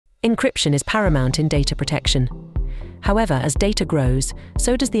Encryption is paramount in data protection. However, as data grows,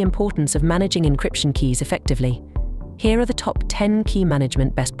 so does the importance of managing encryption keys effectively. Here are the top 10 key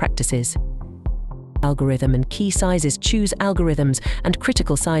management best practices. Algorithm and key sizes. Choose algorithms and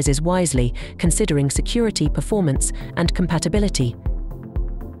critical sizes wisely, considering security, performance, and compatibility.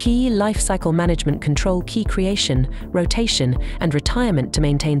 Key lifecycle management. Control key creation, rotation, and retirement to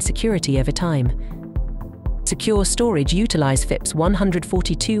maintain security over time. Secure storage. Utilize FIPS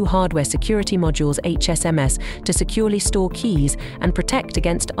 142 hardware security modules (HSMS) to securely store keys and protect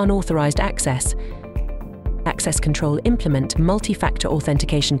against unauthorized access. Access control. Implement multi-factor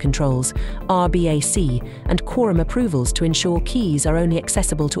authentication controls, RBAC, and quorum approvals to ensure keys are only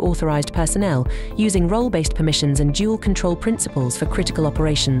accessible to authorized personnel, using role-based permissions and dual control principles for critical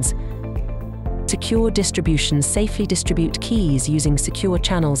operations. Secure distribution. Safely distribute keys using secure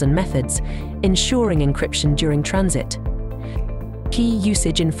channels and methods, ensuring encryption during transit. Key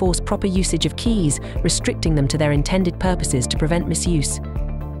usage. Enforce proper usage of keys, restricting them to their intended purposes to prevent misuse.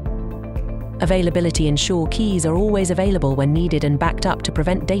 Availability. Ensure keys are always available when needed and backed up to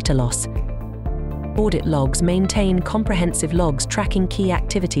prevent data loss. Audit logs. Maintain comprehensive logs tracking key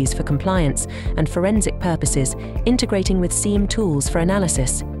activities for compliance and forensic purposes, integrating with SIEM tools for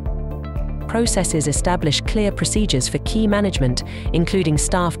analysis. Processes. Establish clear procedures for key management, including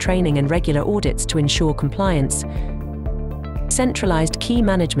staff training and regular audits to ensure compliance. Centralized key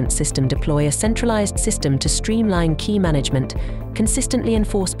management system. Deploy a centralized system to streamline key management, consistently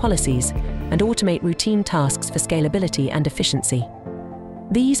enforce policies, and automate routine tasks for scalability and efficiency.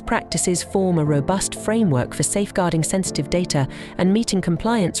 These practices form a robust framework for safeguarding sensitive data and meeting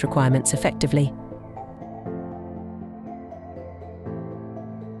compliance requirements effectively.